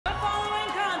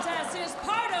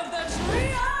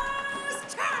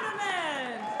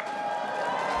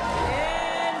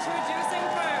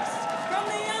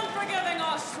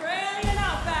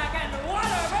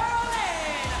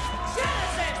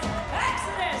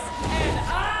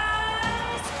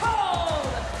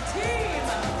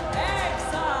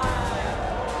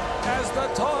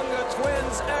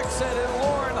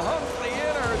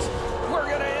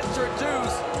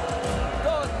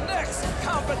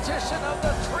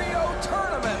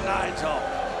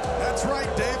That's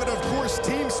right, David. Of course,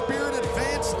 Team Spirit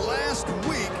advanced last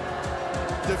week,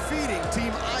 defeating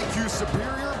Team IQ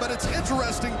Superior. But it's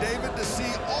interesting, David, to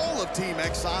see all of Team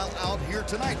Exile out here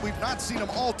tonight. We've not seen them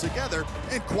all together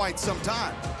in quite some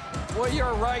time. Well,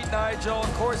 you're right, Nigel.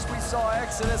 Of course, we saw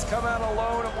Exodus come out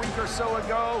alone a week or so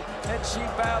ago, and she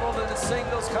battled in the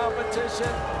singles competition.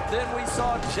 Then we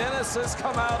saw Genesis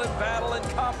come out and battle in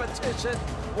competition,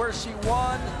 where she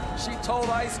won. She told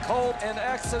Ice Cold and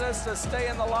Exodus to stay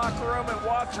in the locker room and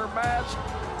watch her match.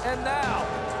 And now,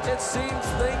 it seems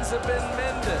things have been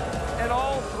mended, and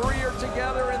all three are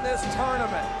together in this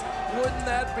tournament. Wouldn't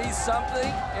that be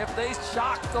something if they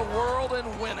shock the world and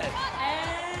win it?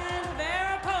 And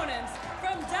their opponents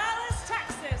from Dallas,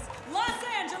 Texas, Los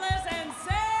Angeles, and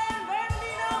San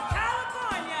Bernardino,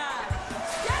 California,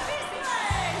 Stephy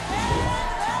Slays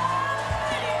and the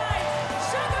Mighty Mights,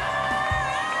 Sugar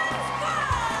and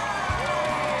Spice!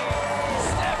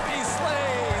 Stephy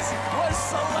Slays was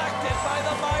selected by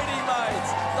the Mighty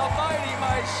Mights. The Mighty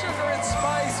Mights, Sugar and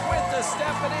Spice, went to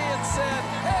Stephanie and said,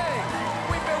 hey,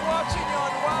 we've been watching you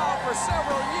on WoW for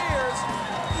several years.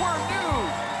 We're new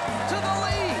to the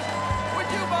league. Would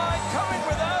you mind coming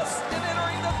with us and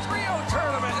entering the trio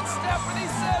tournament? And Stephanie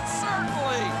said,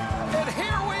 certainly. And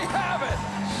here we have it.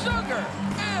 Sugar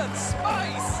and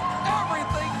Spice.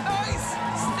 Everything nice.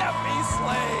 Stephy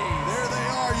Slays. There they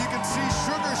are. You can see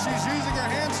Sugar. She's using her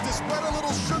hands to spread a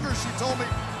little sugar, she told me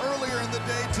earlier in the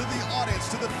day, to the audience,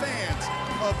 to the fans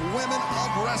of Women of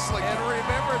Wrestling. And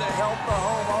remember to help the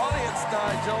home audience,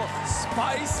 Nigel.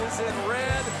 Spice is in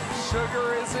red,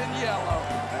 Sugar is in yellow.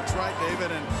 That's right,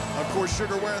 David. And of course,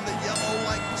 Sugar wearing the yellow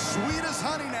like sweet as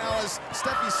honey now, as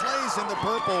Steffi Slays in the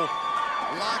purple,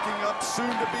 locking up soon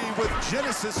to be with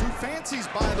Genesis, who fancies,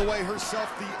 by the way,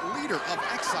 herself the leader of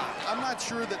Exile. I'm not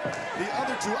sure that the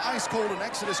other two, Ice Cold and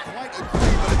Exodus, quite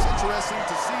agree, but it's interesting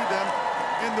to see them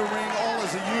in the ring all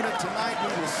as a unit tonight.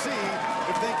 We will see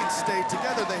if they can stay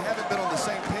together. They haven't been on the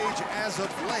same page as of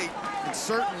late, and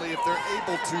certainly if they're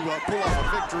able to pull off a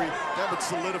victory, that would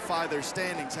solidify their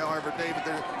standings. However, David,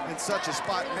 they're in such a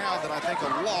spot now that I think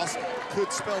a loss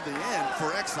could spell the end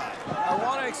for Exile. I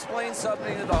want to explain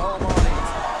something to the home audience.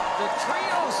 The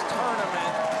Trios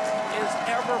tournament is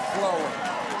ever-flowing.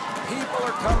 People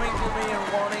are coming to me and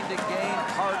wanting to gain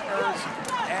partners,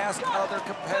 ask other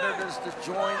competitors to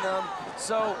join them.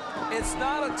 So it's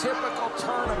not a typical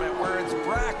tournament where it's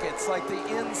brackets like the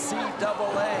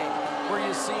NCAA, where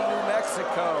you see New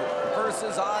Mexico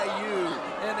versus IU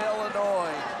and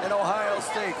Illinois and Ohio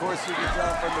State. Of course, you can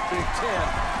jump from the Big Ten.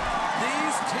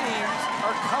 These teams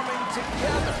are coming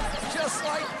together, just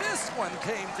like this one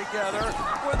came together,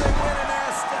 where they went and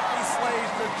asked Steffi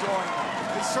Slays to join them.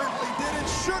 They certainly did it.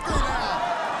 Sugar now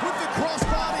with the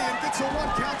crossbody and gets a one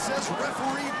count, says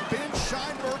referee Ben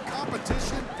Scheinberg.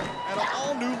 Competition at an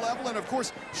all-new level. And of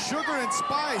course, Sugar and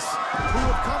Spice, who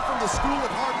have come from the school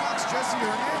of hard knocks, Jesse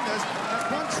Hernandez, have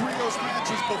won trios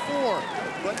matches before.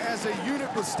 But as a unit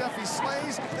with Steffi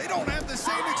Slays, they don't have the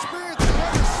same experience.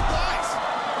 There's Spice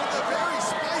with a very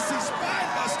spicy spine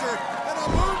buster and a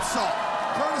moonsault,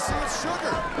 courtesy of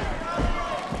Sugar.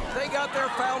 They got their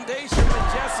foundation at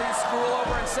Jesse's school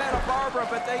over in Santa Barbara,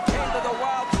 but they came to the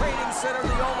Wild Training Center,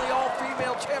 the only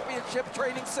all-female championship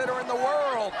training center in the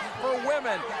world for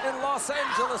women in Los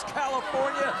Angeles,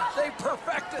 California. They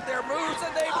perfected their moves,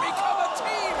 and they've become a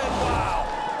team in WoW.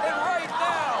 And right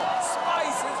now,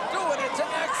 Spice is doing it to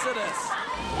Exodus.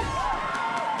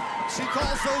 She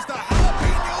calls those the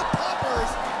jalapeno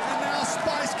poppers, and now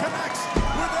Spice connects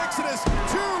with Exodus 2,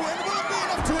 and will it be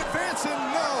enough to advance? And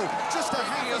no, just a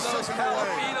half a Those second away.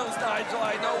 jalapenos, Nigel,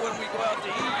 I know when we go out to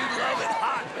eat, you love it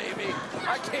hot, baby.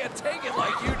 I can't take it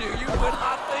like you do. You put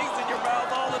hot things in your mouth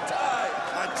all the time.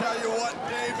 I tell you what,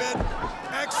 David,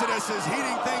 Exodus is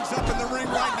heating things up in the ring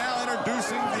right now,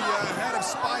 introducing the head of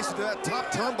Spice to that top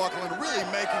turnbuckle and really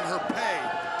making her pay.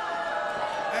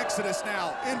 Exodus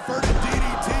now, inverted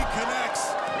DDT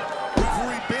connects.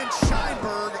 Referee Ben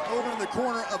Scheinberg over in the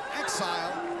corner of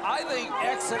Exile. I think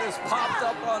Exodus popped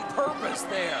up on purpose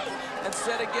there.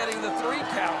 Instead of getting the 3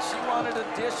 count, she wanted to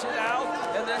dish it out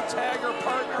and then tag her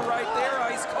partner right there,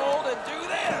 Ice Cold, and do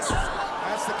this.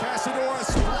 That's the Casadora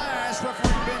splash.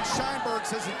 Referee Ben Scheinberg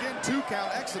says again 2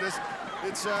 count Exodus.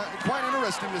 It's quite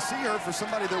interesting to see her for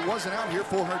somebody that wasn't out here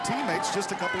for her teammates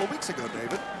just a couple of weeks ago,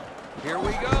 David. Here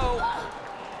we go.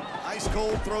 Ice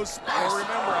Cold throws Spice. Well,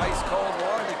 remember, Ice Cold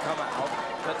wanted to come out,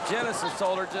 but Genesis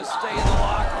told her just stay in the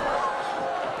locker room.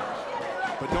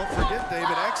 But don't forget,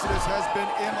 David, Exodus has been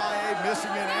MIA,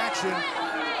 missing in action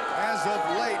as of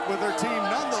late with her team.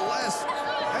 Nonetheless,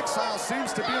 Exile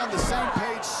seems to be on the same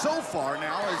page so far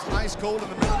now as Ice Cold in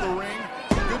the middle of the ring.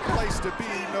 Good place place to be,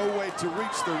 no way to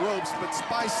reach the ropes, but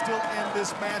Spice still in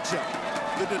this matchup.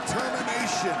 The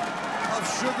determination of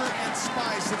Sugar and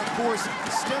Spice, and of course,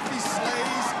 Stephy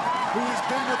Slays, who has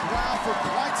been with WoW for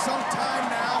quite some time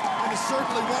now, and is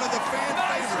certainly one of the fan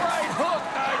favorites. Nice right hook,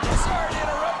 Nigel. Sorry to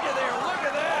interrupt you there. Look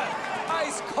at that.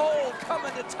 Ice Cold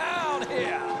coming to town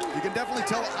here. You can definitely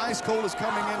tell Ice Cold is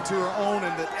coming into her own,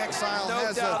 and that Exile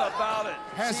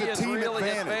has a team really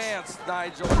advantage. Advanced,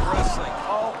 Nigel, in wrestling.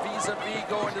 All vis-a-vis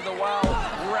going to the WoW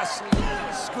Wrestling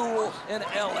School in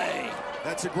LA.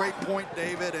 That's a great point,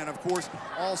 David, and of course,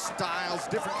 all styles,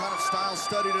 different kind of styles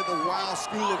studied at the WoW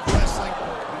School of Wrestling.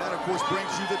 And that, of course,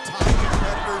 brings you the top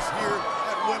competitors here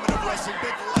at Women of Wrestling.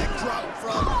 Big leg drop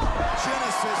from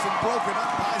Genesis and broken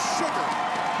up by Sugar.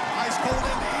 Ice Cold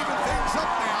in to even things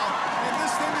up now, and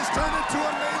this thing has turned into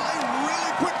a melee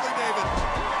really quickly, David.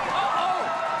 Uh-oh!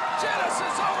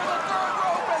 Genesis over the third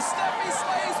rope as Steffi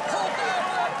Slays pulled down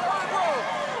that third rope.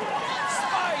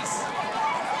 Spice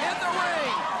in the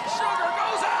ring. Sugar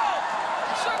goes out.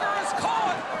 Sugar is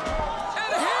caught.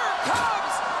 And here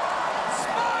comes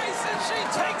Spice, and she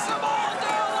takes them all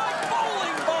down like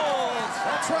bowling balls.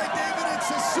 That's right, David.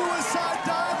 It's a suicide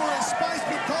dive, or as Spice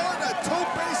would call it, a tope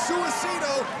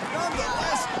suicido.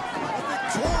 Nonetheless, a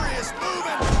victorious move,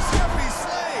 and Steffi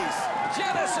Slays.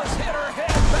 Genesis hit her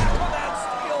head back on that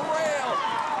steel rail.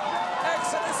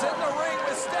 Exodus in the ring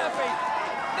with Steffi.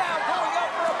 Now going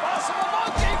up for a possible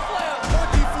monkey flip.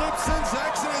 Monkey flip sends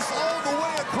Exodus all the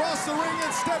way across the ring,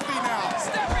 and Steffi now.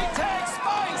 Steffi tags